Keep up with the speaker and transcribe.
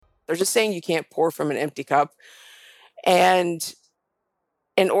They're just saying you can't pour from an empty cup. And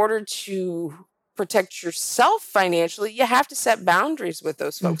in order to protect yourself financially, you have to set boundaries with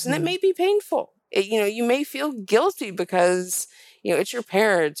those folks. And it may be painful. You may feel guilty because, it's your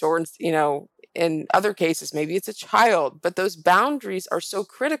parents, or, in other cases, maybe it's a child. But those boundaries are so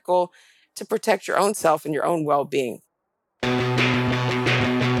critical to protect your own self and your own well-being.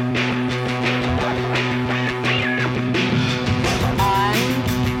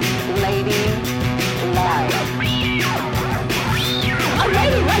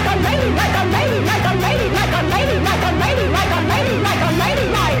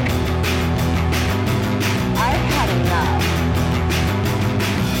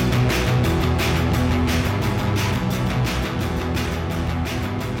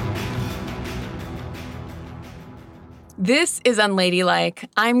 This is Unladylike.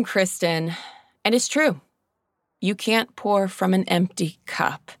 I'm Kristen, and it's true. You can't pour from an empty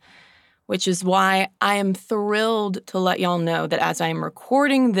cup, which is why I am thrilled to let y'all know that as I am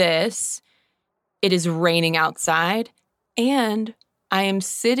recording this, it is raining outside, and I am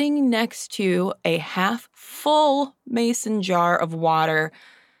sitting next to a half-full mason jar of water.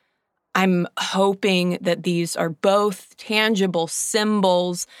 I'm hoping that these are both tangible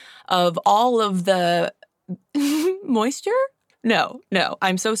symbols of all of the moisture? No,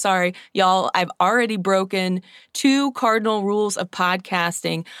 I'm so sorry. Y'all, I've already broken 2 cardinal rules of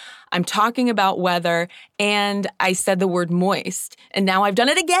podcasting. I'm talking about weather, and I said the word moist, and now I've done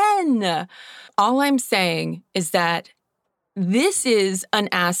it again. All I'm saying is that this is an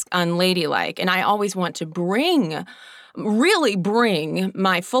Ask Unladylike, and I always want to really bring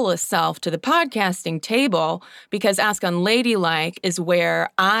my fullest self to the podcasting table, because Ask Unladylike is where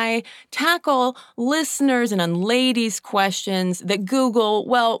I tackle listeners and unladies' questions that Google,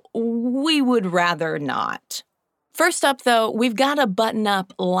 well, we would rather not. First up, though, we've got to button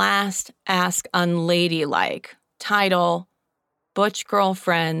up last Ask Unladylike. Title, Butch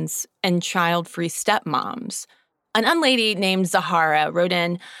Girlfriends and Child-Free Stepmoms. An unlady named Zahara wrote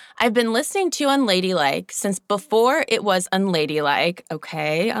in, I've been listening to Unladylike since before it was Unladylike.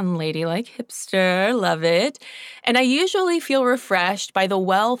 Okay, Unladylike hipster, love it. And I usually feel refreshed by the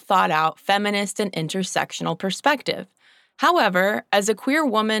well-thought-out feminist and intersectional perspective. However, as a queer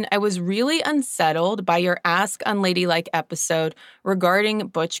woman, I was really unsettled by your Ask Unladylike episode regarding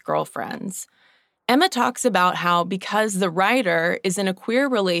butch girlfriends. Emma talks about how because the writer is in a queer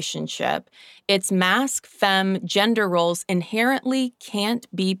relationship, its masc-femme gender roles inherently can't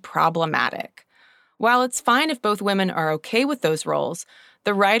be problematic. While it's fine if both women are okay with those roles,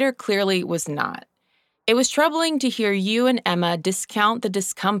 the writer clearly was not. It was troubling to hear you and Emma discount the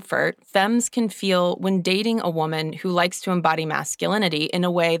discomfort femmes can feel when dating a woman who likes to embody masculinity in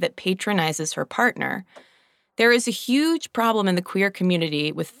a way that patronizes her partner. There is a huge problem in the queer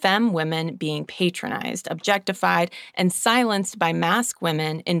community with femme women being patronized, objectified, and silenced by masc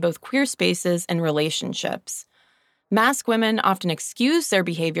women in both queer spaces and relationships. Masc women often excuse their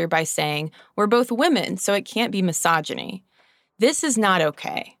behavior by saying, we're both women, so it can't be misogyny. This is not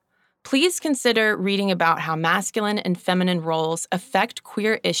okay. Please consider reading about how masculine and feminine roles affect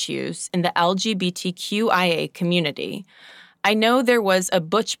queer issues in the LGBTQIA community. I know there was a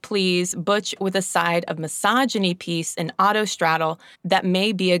Butch Please, Butch with a side of misogyny piece in Autostraddle that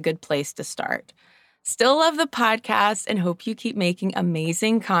may be a good place to start. Still love the podcast and hope you keep making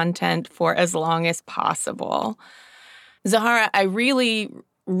amazing content for as long as possible. Zahara, I really,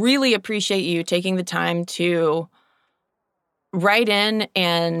 really appreciate you taking the time to write in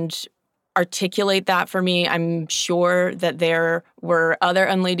and articulate that for me. I'm sure that there were other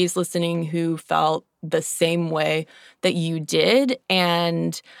unladies listening who felt the same way that you did.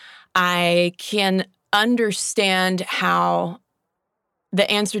 And I can understand how the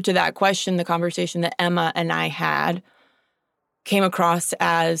answer to that question, the conversation that Emma and I had, came across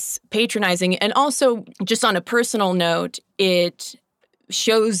as patronizing. And also, just on a personal note, it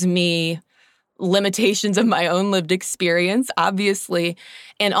shows me limitations of my own lived experience, obviously,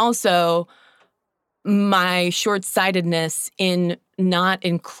 and also my short-sightedness in not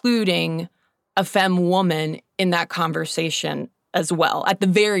including a femme woman in that conversation as well, at the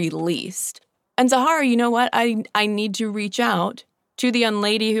very least. And Zahara, you know what? I need to reach out to the young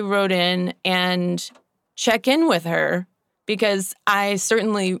lady who wrote in and check in with her, because I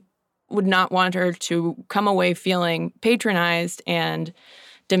certainly would not want her to come away feeling patronized and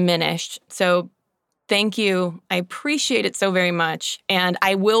diminished. So thank you. I appreciate it so very much. And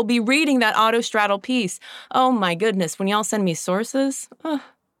I will be reading that Autostraddle piece. Oh my goodness, when y'all send me sources,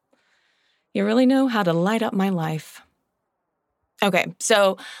 you really know how to light up my life. Okay,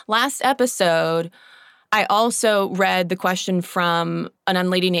 so last episode, I also read the question from an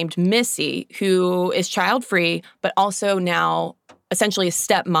unlady named Missy, who is child-free, but also now essentially a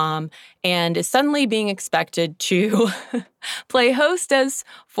stepmom and is suddenly being expected to play hostess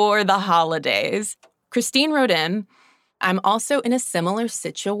for the holidays. Christine wrote in, I'm also in a similar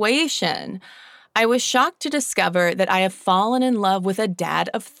situation. I was shocked to discover that I have fallen in love with a dad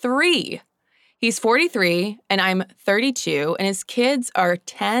of 3. He's 43 and I'm 32, and his kids are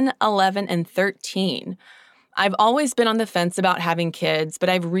 10, 11, and 13. I've always been on the fence about having kids, but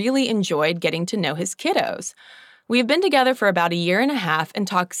I've really enjoyed getting to know his kiddos. We've been together for about a year and a half and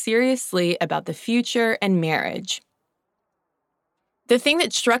talk seriously about the future and marriage. The thing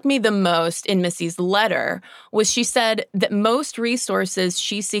that struck me the most in Missy's letter was she said that most resources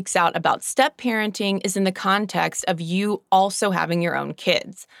she seeks out about step-parenting is in the context of you also having your own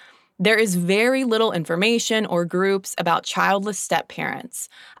kids. There is very little information or groups about childless step-parents.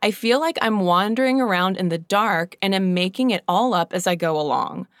 I feel like I'm wandering around in the dark and am making it all up as I go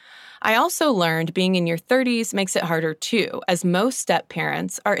along. I also learned being in your 30s makes it harder too, as most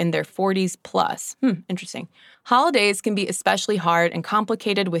step-parents are in their 40s plus. Interesting. Holidays can be especially hard and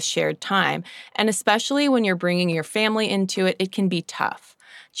complicated with shared time, and especially when you're bringing your family into it, it can be tough.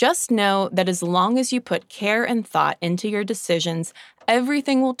 Just know that as long as you put care and thought into your decisions,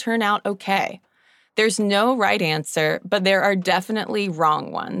 everything will turn out okay. There's no right answer, but there are definitely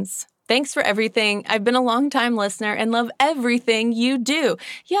wrong ones. Thanks for everything. I've been a long-time listener and love everything you do.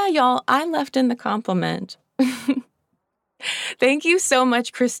 Yeah, y'all, I left in the compliment. Thank you so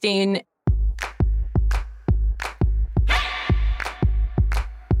much, Christine.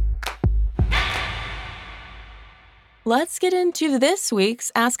 Let's get into this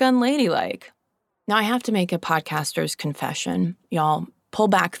week's Ask Unladylike. Now, I have to make a podcaster's confession. Y'all, pull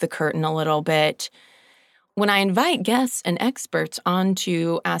back the curtain a little bit. When I invite guests and experts on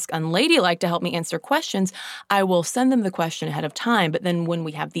to Ask Unladylike to help me answer questions, I will send them the question ahead of time. But then when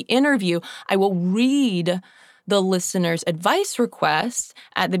we have the interview, I will read the listener's advice request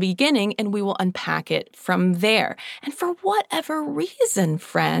at the beginning, and we will unpack it from there. And for whatever reason,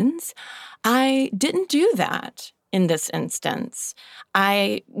 friends, I didn't do that in this instance.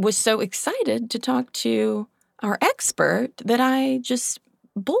 I was so excited to talk to our expert that I just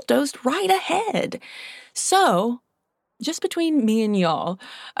bulldozed right ahead. So, just between me and y'all,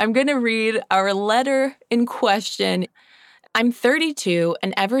 I'm going to read our letter in question. I'm 32,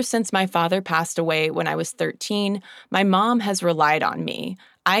 and ever since my father passed away when I was 13, my mom has relied on me,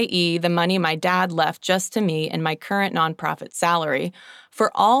 i.e., the money my dad left just to me and my current nonprofit salary,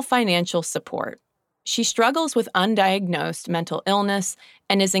 for all financial support. She struggles with undiagnosed mental illness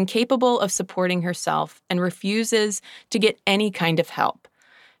and is incapable of supporting herself and refuses to get any kind of help.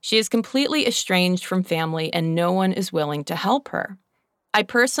 She is completely estranged from family and no one is willing to help her. I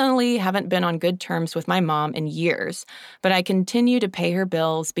personally haven't been on good terms with my mom in years, but I continue to pay her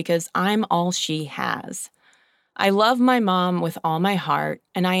bills because I'm all she has. I love my mom with all my heart,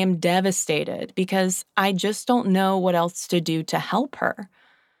 and I am devastated because I just don't know what else to do to help her.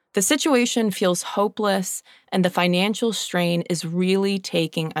 The situation feels hopeless, and the financial strain is really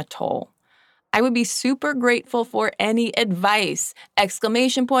taking a toll. I would be super grateful for any advice!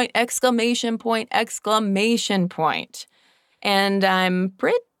 Exclamation point, exclamation point, exclamation point. And I'm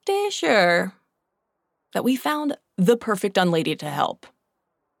pretty sure that we found the perfect unlady to help.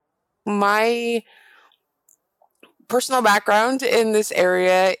 My personal background in this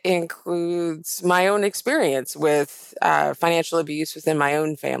area includes my own experience with financial abuse within my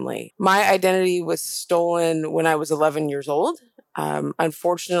own family. My identity was stolen when I was 11 years old.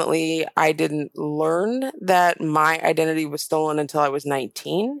 Unfortunately, I didn't learn that my identity was stolen until I was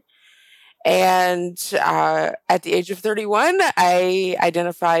 19. And at the age of 31, I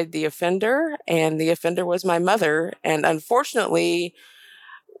identified the offender, and the offender was my mother. And unfortunately,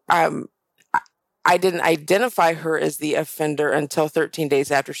 I didn't identify her as the offender until 13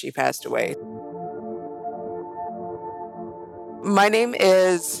 days after she passed away. My name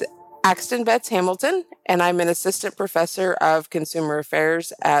is Axton Betts Hamilton, and I'm an assistant professor of consumer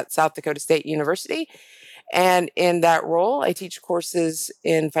affairs at South Dakota State University. And in that role, I teach courses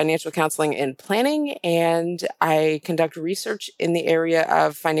in financial counseling and planning, and I conduct research in the area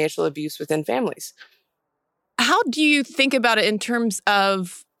of financial abuse within families. How do you think about it in terms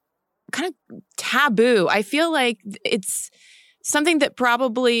of kind of taboo? I feel like it's something that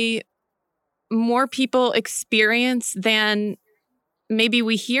probably more people experience than maybe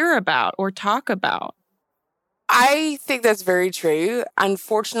we hear about or talk about. I think that's very true.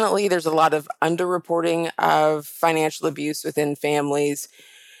 Unfortunately, there's a lot of underreporting of financial abuse within families.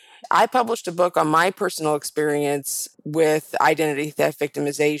 I published a book on my personal experience with identity theft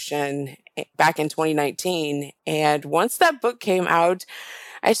victimization, back in 2019. And once that book came out,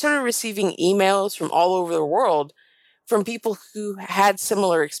 I started receiving emails from all over the world from people who had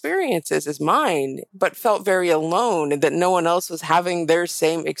similar experiences as mine, but felt very alone and that no one else was having their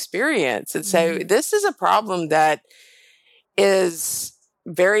same experience. And so this is a problem that is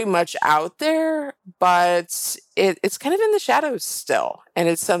very much out there, but it's kind of in the shadows still. And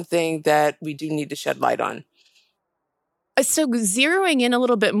it's something that we do need to shed light on. So zeroing in a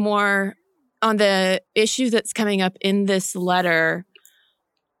little bit more on the issue that's coming up in this letter,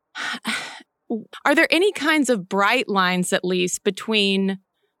 are there any kinds of bright lines, at least, between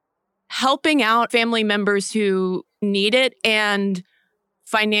helping out family members who need it and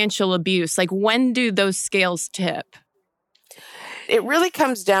financial abuse? Like, when do those scales tip? It really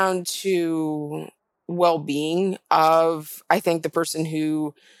comes down to well-being of, I think, the person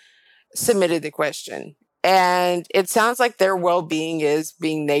who submitted the question. And it sounds like their well-being is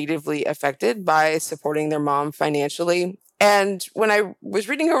being negatively affected by supporting their mom financially. And when I was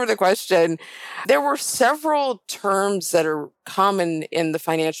reading over the question, there were several terms that are common in the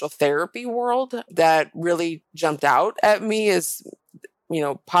financial therapy world that really jumped out at me as,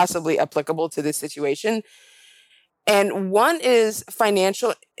 possibly applicable to this situation. And one is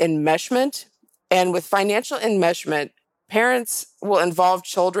financial enmeshment. And with financial enmeshment, parents will involve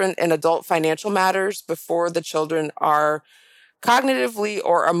children in adult financial matters before the children are cognitively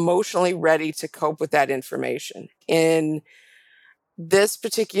or emotionally ready to cope with that information. In this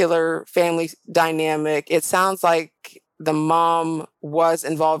particular family dynamic, it sounds like the mom was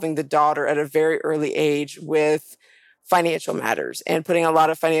involving the daughter at a very early age with financial matters and putting a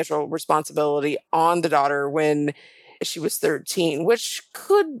lot of financial responsibility on the daughter when she was 13, which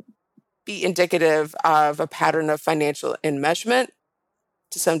could be indicative of a pattern of financial enmeshment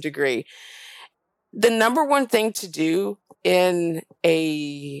to some degree. The number one thing to do in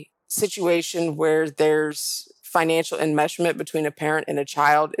a situation where there's financial enmeshment between a parent and a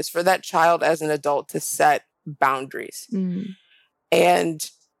child is for that child as an adult to set boundaries. And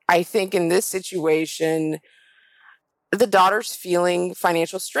I think in this situation, the daughter's feeling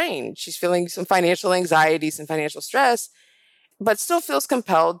financial strain. She's feeling some financial anxiety, some financial stress, but still feels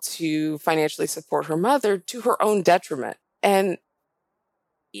compelled to financially support her mother to her own detriment. And,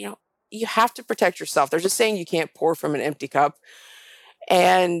 you have to protect yourself. They're just saying you can't pour from an empty cup.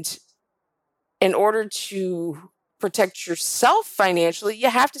 And in order to protect yourself financially, you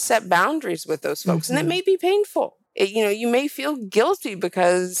have to set boundaries with those folks. And it may be painful. You may feel guilty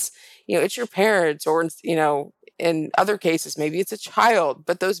because, it's your parents or, in other cases, maybe it's a child.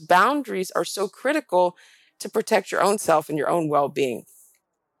 But those boundaries are so critical to protect your own self and your own well-being.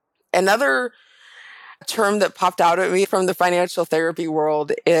 Another term that popped out at me from the financial therapy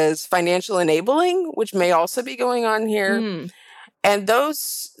world is financial enabling, which may also be going on here. And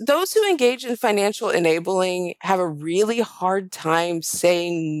those who engage in financial enabling have a really hard time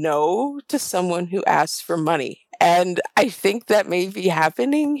saying no to someone who asks for money. And I think that may be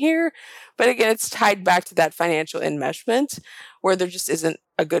happening here. But again, it's tied back to that financial enmeshment where there just isn't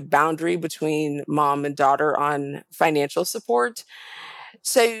a good boundary between mom and daughter on financial support.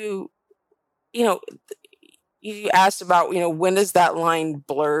 So, you asked about, when is that line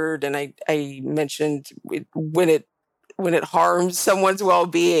blurred? And I mentioned when it harms someone's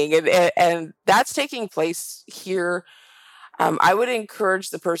well-being, and that's taking place here. I would encourage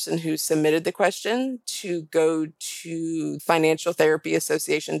the person who submitted the question to go to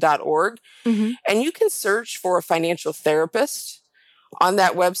financialtherapyassociation.org, and you can search for a financial therapist on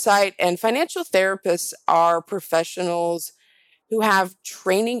that website. And financial therapists are professionals who have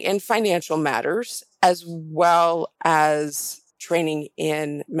training in financial matters as well as training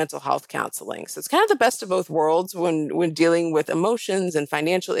in mental health counseling. So it's kind of the best of both worlds when dealing with emotions and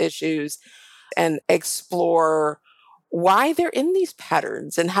financial issues, and explore why they're in these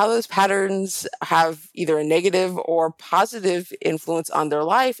patterns and how those patterns have either a negative or positive influence on their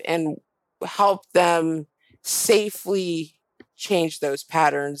life, and help them safely change those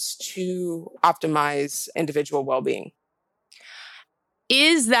patterns to optimize individual well-being.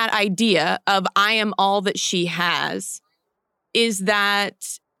 Is that idea of I am all that she has, is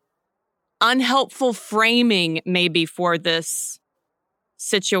that unhelpful framing maybe for this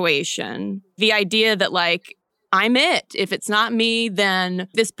situation? The idea that I'm it. If it's not me, then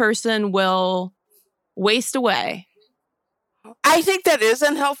this person will waste away. I think that is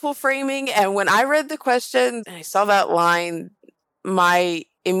unhelpful framing. And when I read the question and I saw that line, my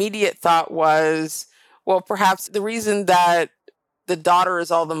immediate thought was, well, perhaps the reason that the daughter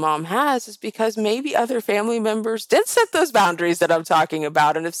is all the mom has is because maybe other family members did set those boundaries that I'm talking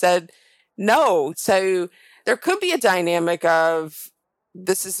about and have said no. So there could be a dynamic of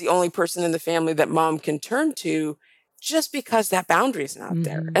this is the only person in the family that mom can turn to just because that boundary is not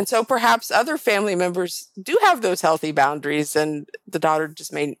there. And so perhaps other family members do have those healthy boundaries, and the daughter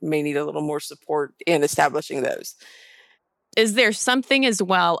just may need a little more support in establishing those. Is there something as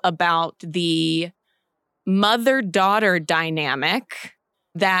well about the mother-daughter dynamic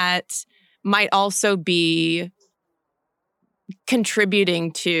that might also be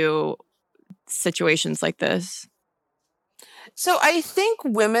contributing to situations like this? So I think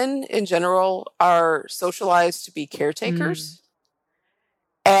women in general are socialized to be caretakers.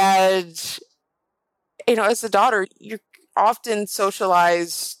 And, as a daughter, you're often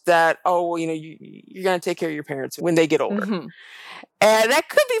socialized that, you're going to take care of your parents when they get older. And that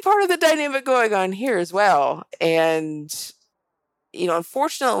could be part of the dynamic going on here as well. And,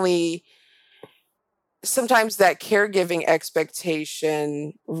 unfortunately, sometimes that caregiving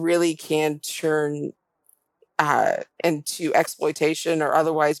expectation really can turn into exploitation or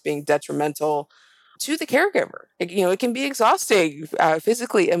otherwise being detrimental to the caregiver. It can be exhausting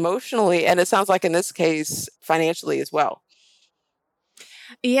physically, emotionally, and it sounds like in this case, financially as well.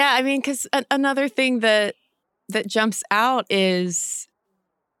 Yeah, I mean, because another thing that jumps out is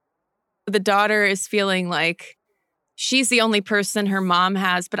the daughter is feeling like she's the only person her mom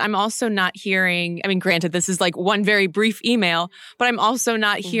has, but I'm also not hearing, I mean, granted, this is like one very brief email, but I'm also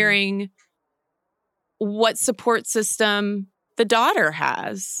not hearing what support system the daughter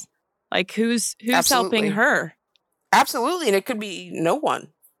has. Like who's helping her? Absolutely. And it could be no one.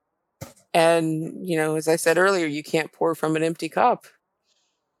 And, as I said earlier, you can't pour from an empty cup.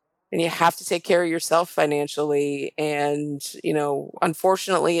 And you have to take care of yourself financially. And,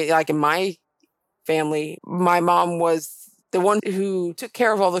 unfortunately, like in my family, my mom was the one who took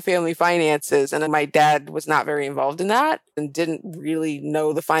care of all the family finances. And my dad was not very involved in that and didn't really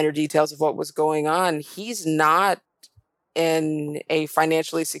know the finer details of what was going on. He's not in a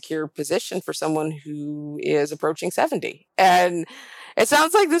financially secure position for someone who is approaching 70. And it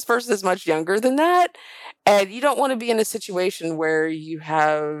sounds like this person is much younger than that. And you don't want to be in a situation where you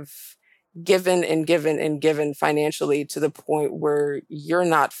have given and given and given financially to the point where you're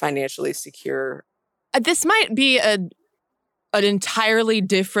not financially secure. This might be an entirely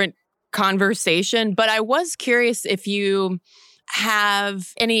different conversation, but I was curious if you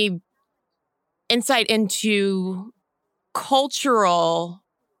have any insight into cultural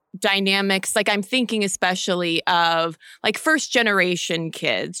dynamics. Like I'm thinking especially of like first generation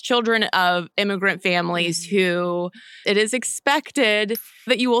kids, children of immigrant families who it is expected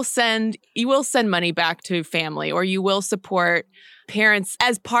that you will send money back to family, or you will support parents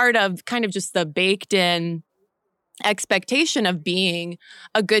as part of kind of just the baked in expectation of being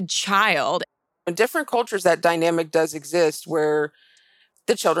a good child. In different cultures, that dynamic does exist where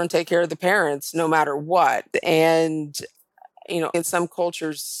the children take care of the parents no matter what. And in some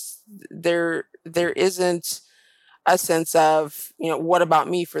cultures, there isn't a sense of, what about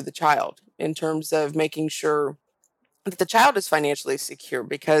me for the child in terms of making sure that the child is financially secure,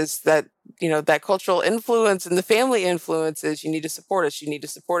 because that cultural influence and the family influence is you need to support us, you need to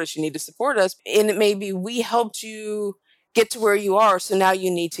support us, you need to support us. And it may be we helped you get to where you are, so now you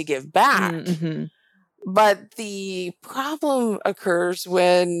need to give back. But the problem occurs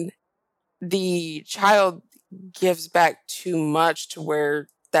when the child gives back too much to where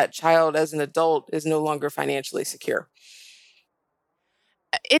that child as an adult is no longer financially secure.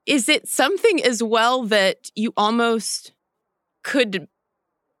 Is it something as well that you almost could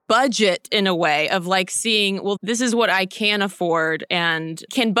budget in a way of like seeing, well, this is what I can afford, and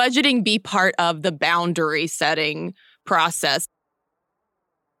can budgeting be part of the boundary setting process?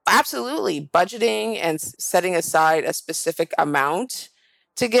 Absolutely. Budgeting and setting aside a specific amount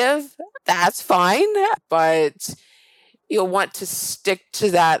to give, that's fine, but you'll want to stick to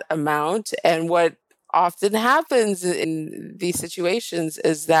that amount. And what often happens in these situations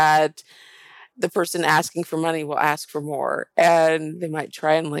is that the person asking for money will ask for more, and they might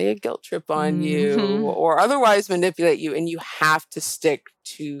try and lay a guilt trip on you or otherwise manipulate you, and you have to stick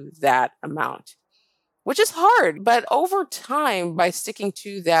to that amount, which is hard. But over time, by sticking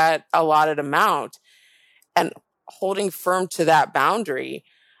to that allotted amount and holding firm to that boundary,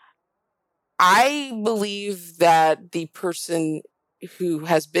 I believe that the person who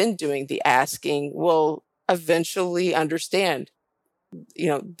has been doing the asking will eventually understand,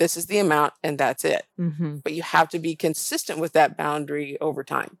 this is the amount and that's it. But you have to be consistent with that boundary over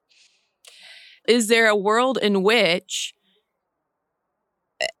time. Is there a world in which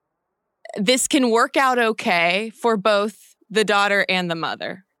this can work out okay for both the daughter and the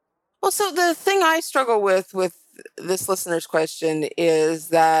mother? Well, so the thing I struggle with this listener's question is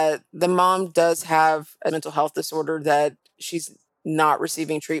that the mom does have a mental health disorder that she's not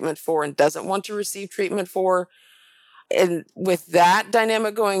receiving treatment for and doesn't want to receive treatment for. And with that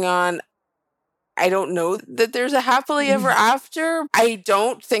dynamic going on, I don't know that there's a happily ever after. I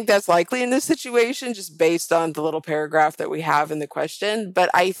don't think that's likely in this situation, just based on the little paragraph that we have in the question. But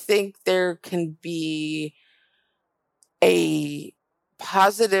I think there can be a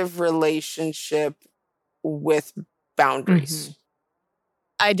positive relationship with boundaries. Mm-hmm.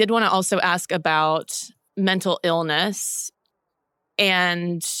 I did want to also ask about mental illness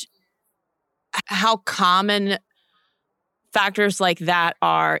and how common factors like that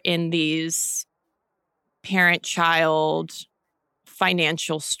are in these parent-child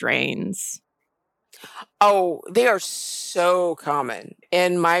financial strains. Oh, they are so common.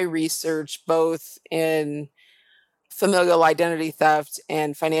 In my research, both in familial identity theft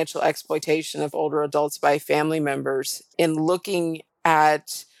and financial exploitation of older adults by family members, in looking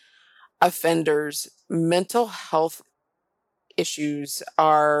at offenders, mental health issues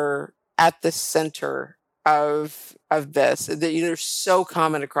are at the center of this. They're so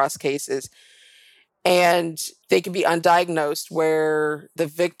common across cases. And they can be undiagnosed, where the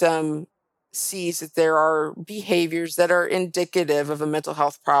victim sees that there are behaviors that are indicative of a mental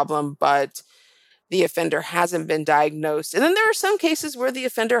health problem, but the offender hasn't been diagnosed. And then there are some cases where the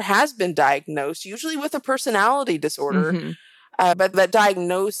offender has been diagnosed, usually with a personality disorder, but that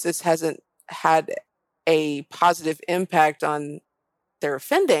diagnosis hasn't had a positive impact on their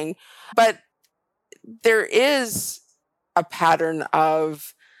offending. But there is a pattern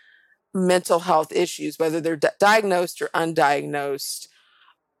of mental health issues, whether they're diagnosed or undiagnosed,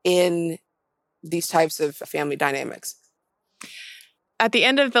 in these types of family dynamics. At the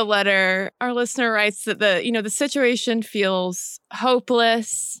end of the letter, our listener writes that the situation feels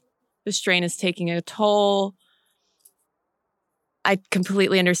hopeless. The strain is taking a toll. I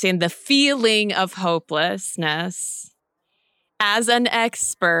completely understand the feeling of hopelessness. As an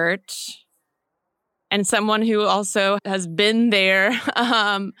expert and someone who also has been there,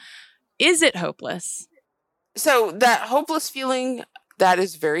 is it hopeless? So that hopeless feeling, that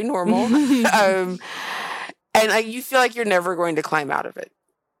is very normal. And you feel like you're never going to climb out of it.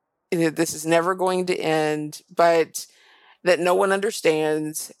 This is never going to end, but that no one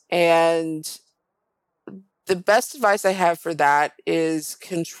understands. And the best advice I have for that is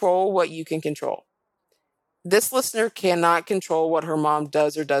control what you can control. This listener cannot control what her mom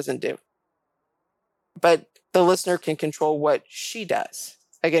does or doesn't do, but the listener can control what she does.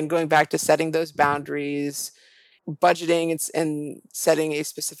 Again, going back to setting those boundaries, budgeting and setting a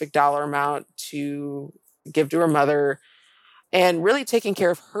specific dollar amount to give to her mother, and really taking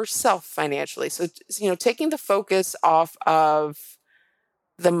care of herself financially. So, taking the focus off of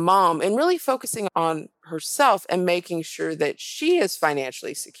the mom and really focusing on herself and making sure that she is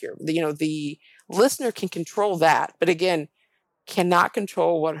financially secure. The listener can control that, but again, cannot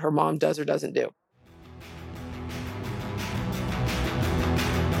control what her mom does or doesn't do.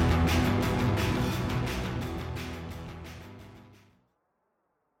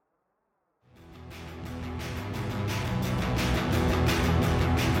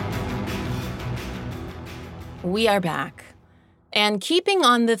 We are back. And keeping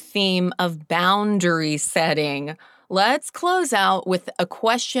on the theme of boundary setting, let's close out with a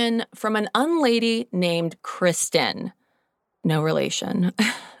question from an unlady named Kristen. No relation.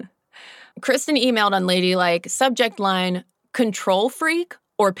 Kristen emailed Unladylike, subject line, control freak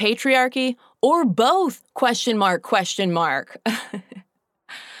or patriarchy or both, question mark.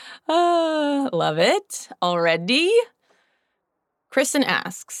 Love it already. Kristen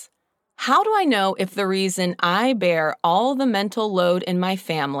asks, how do I know if the reason I bear all the mental load in my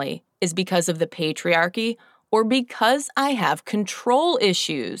family is because of the patriarchy or because I have control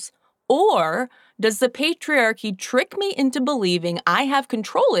issues? Or does the patriarchy trick me into believing I have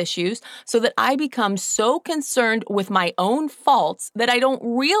control issues so that I become so concerned with my own faults that I don't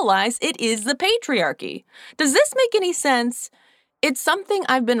realize it is the patriarchy? Does this make any sense? It's something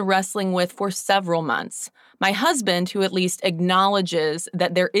I've been wrestling with for several months. My husband, who at least acknowledges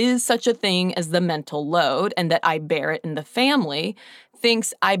that there is such a thing as the mental load and that I bear it in the family,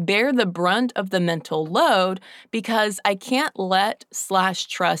 thinks I bear the brunt of the mental load because I can't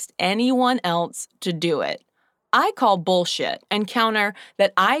let/trust anyone else to do it. I call bullshit and counter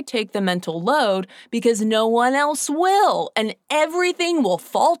that I take the mental load because no one else will, and everything will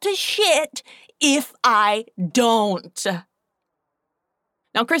fall to shit if I don't.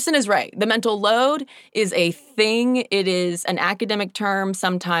 Now, Kristen is right. The mental load is a thing. It is an academic term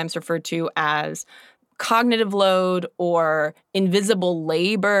sometimes referred to as cognitive load or invisible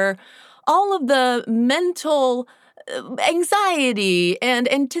labor. All of the mental anxiety and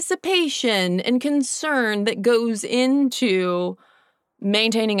anticipation and concern that goes into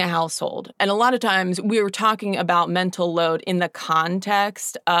maintaining a household. And a lot of times we were talking about mental load in the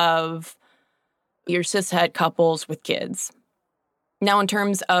context of your cishet couples with kids. Now, in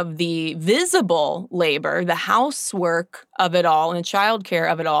terms of the visible labor, the housework of it all and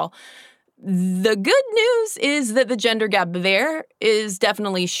childcare of it all, the good news is that the gender gap there is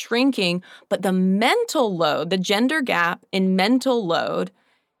definitely shrinking, but the mental load, the gender gap in mental load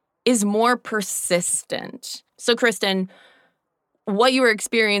is more persistent. So, Kristen, what you are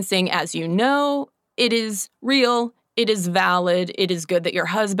experiencing, as you know, it is real, it is valid, it is good that your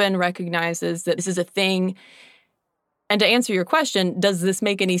husband recognizes that this is a thing. And to answer your question, does this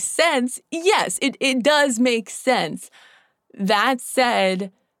make any sense? Yes, it does make sense. That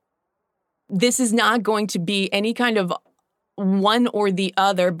said, this is not going to be any kind of one or the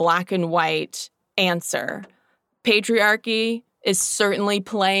other black and white answer. Patriarchy is certainly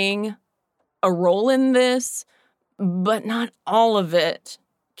playing a role in this, but not all of it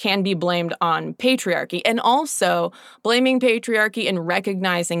can be blamed on patriarchy. And also, blaming patriarchy and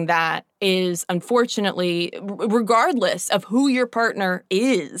recognizing that is, unfortunately, regardless of who your partner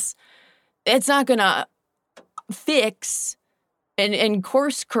is, it's not going to fix and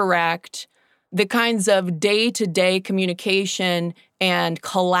course correct the kinds of day-to-day communication and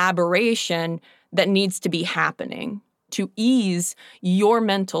collaboration that needs to be happening to ease your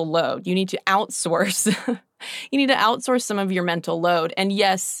mental load. You need to outsource. You need to outsource some of your mental load. And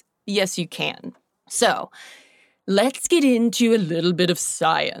yes, you can. So let's get into a little bit of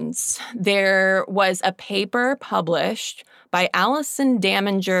science. There was a paper published by Allison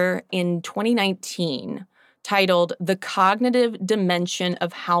Daminger in 2019 titled The Cognitive Dimension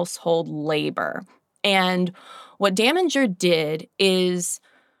of Household Labor. And what Daminger did is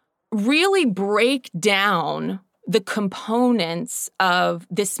really break down the components of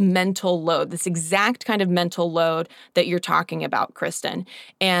this mental load, this exact kind of mental load that you're talking about, Kristen.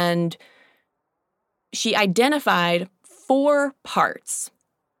 And she identified 4 parts: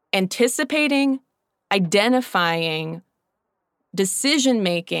 anticipating, identifying,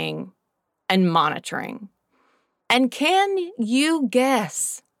 decision-making, and monitoring. And can you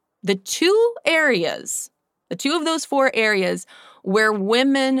guess the 2 of those 4 areas where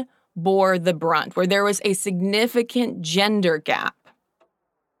women bore the brunt, where there was a significant gender gap?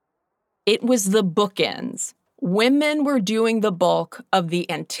 It was the bookends. Women were doing the bulk of the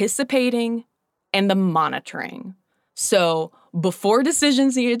anticipating and the monitoring. So before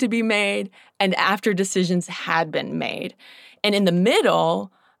decisions needed to be made and after decisions had been made. And in the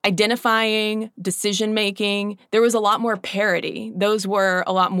middle, identifying, decision-making, there was a lot more parity. Those were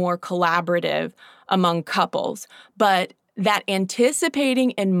a lot more collaborative among couples. But that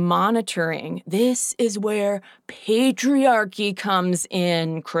anticipating and monitoring, this is where patriarchy comes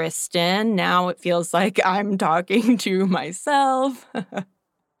in, Kristen. Now it feels like I'm talking to myself.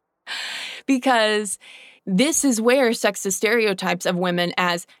 Because this is where sexist stereotypes of women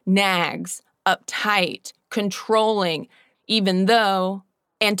as nags, uptight, controlling, even though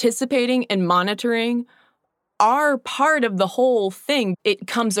anticipating and monitoring are part of the whole thing. It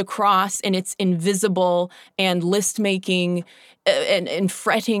comes across in its invisible and list-making and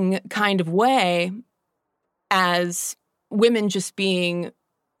fretting kind of way as women just being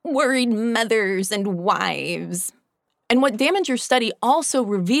worried mothers and wives. And what Daminger's study also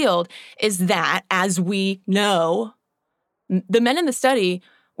revealed is that, as we know, the men in the study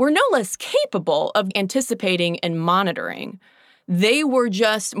were no less capable of anticipating and monitoring. They were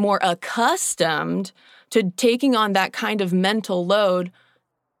just more accustomed to taking on that kind of mental load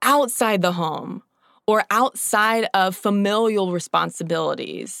outside the home or outside of familial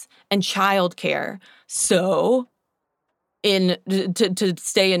responsibilities and childcare. So, to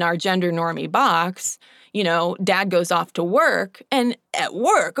stay in our gender normie box, dad goes off to work, and at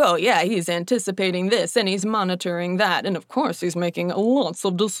work, oh yeah, he's anticipating this and he's monitoring that. And of course, he's making lots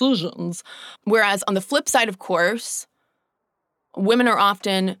of decisions. Whereas on the flip side, of course, women are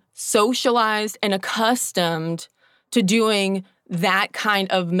often socialized and accustomed to doing that kind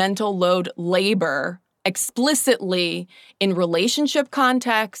of mental load labor explicitly in relationship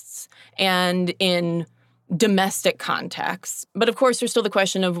contexts and in domestic contexts. But of course, there's still the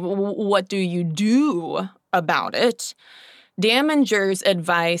question of what do you do about it? Daminger's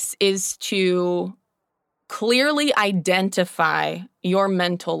advice is to clearly identify your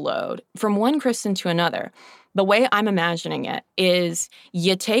mental load from one Kristen to another. The way I'm imagining it is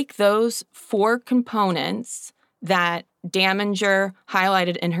you take those 4 components that Daminger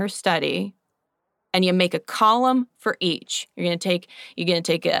highlighted in her study, and you make a column for each. You're going to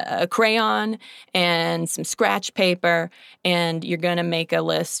take a crayon and some scratch paper, and you're going to make a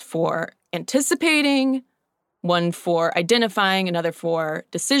list for anticipating, One for identifying, another for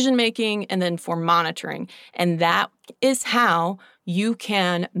decision-making, and then for monitoring. And that is how you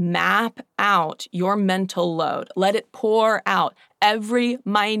can map out your mental load. Let it pour out every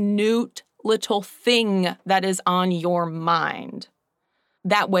minute little thing that is on your mind.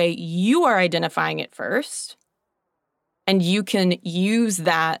 That way you are identifying it first, and you can use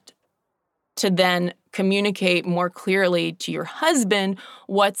that to then communicate more clearly to your husband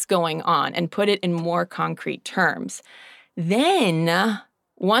what's going on and put it in more concrete terms. Then,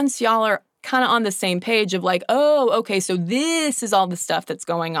 once y'all are kind of on the same page of like, oh, okay, so this is all the stuff that's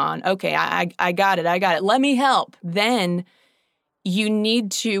going on. Okay, I got it. Let me help. Then you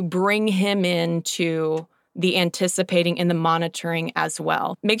need to bring him into the anticipating and the monitoring as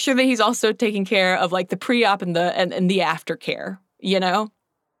well. Make sure that he's also taking care of like the pre-op and the aftercare, you know?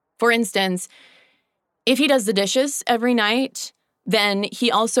 For instance, if he does the dishes every night, then he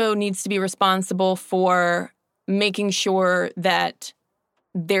also needs to be responsible for making sure that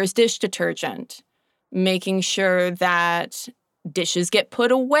there's dish detergent, making sure that dishes get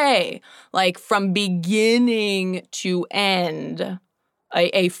put away, like from beginning to end,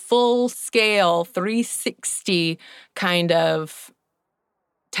 a full-scale 360 kind of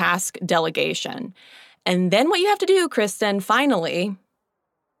task delegation. And then what you have to do, Kristen, finally,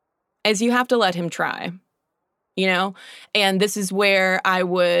 is you have to let him try, you know? And this is where I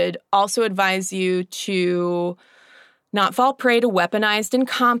would also advise you to not fall prey to weaponized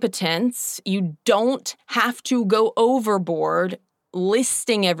incompetence. You don't have to go overboard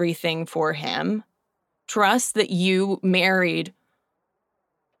listing everything for him. Trust that you married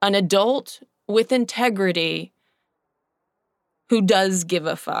an adult with integrity who does give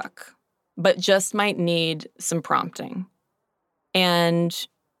a fuck, but just might need some prompting. And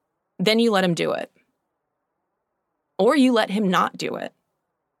then you let him do it. Or you let him not do it.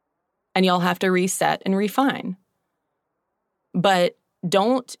 And y'all have to reset and refine. But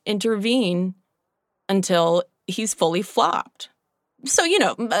don't intervene until he's fully flopped. So, you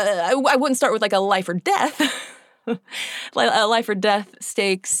know, I wouldn't start with like a life or death, a life or death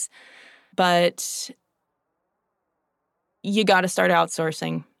stakes, but you got to start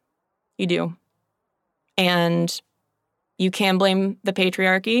outsourcing. You do. And you can blame the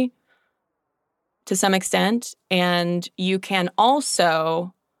patriarchy to some extent, and you can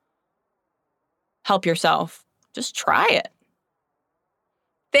also help yourself. Just try it.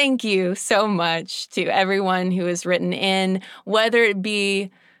 Thank you so much to everyone who has written in, whether it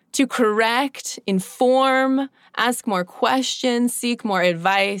be to correct, inform, ask more questions, seek more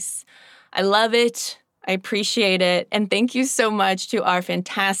advice. I love it. I appreciate it. And thank you so much to our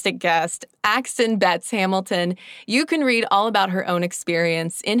fantastic guest, Axton Betts Hamilton. You can read all about her own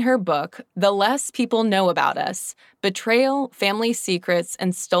experience in her book, The Less People Know About Us: Betrayal, Family Secrets,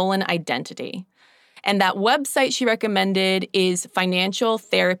 and Stolen Identity. And that website she recommended is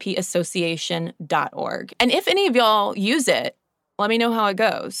financialtherapyassociation.org. And if any of y'all use it, let me know how it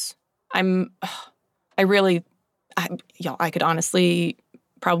goes. I could honestly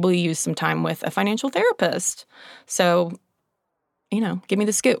probably use some time with a financial therapist. So, give me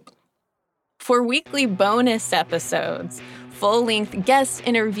the scoop. For weekly bonus episodes, full-length guest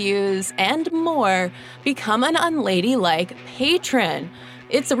interviews, and more, become an Unladylike patron.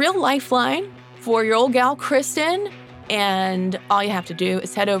 It's a real lifeline for your old gal, Kristen. And all you have to do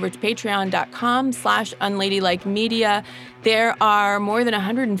is head over to patreon.com/unladylikemedia. There are more than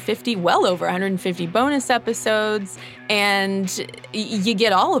well over 150 bonus episodes, and you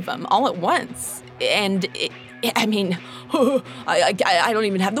get all of them all at once. And I don't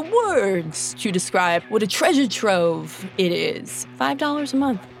even have the words to describe what a treasure trove it is. $5 a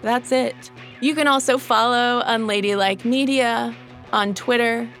month. That's it. You can also follow Unladylike Media on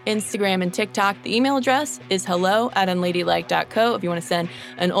Twitter, Instagram, and TikTok. The email address is hello@unladylike.co if you want to send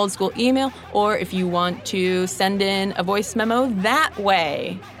an old school email, or if you want to send in a voice memo that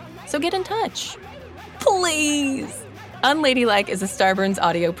way. So get in touch, please. Unladylike is a Starburns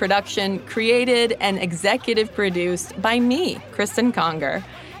audio production, created and executive produced by me, Kristen Conger.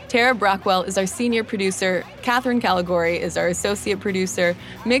 Tara Brockwell is our senior producer. Catherine Caligori is our associate producer.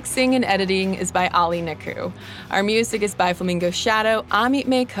 Mixing and editing is by Ali Naku. Our music is by Flamingo Shadow, Amit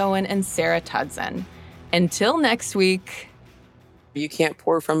May Cohen, and Sarah Tudson. Until next week. You can't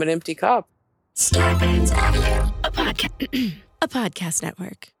pour from an empty cup. Starburns Audio, a podcast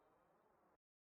network.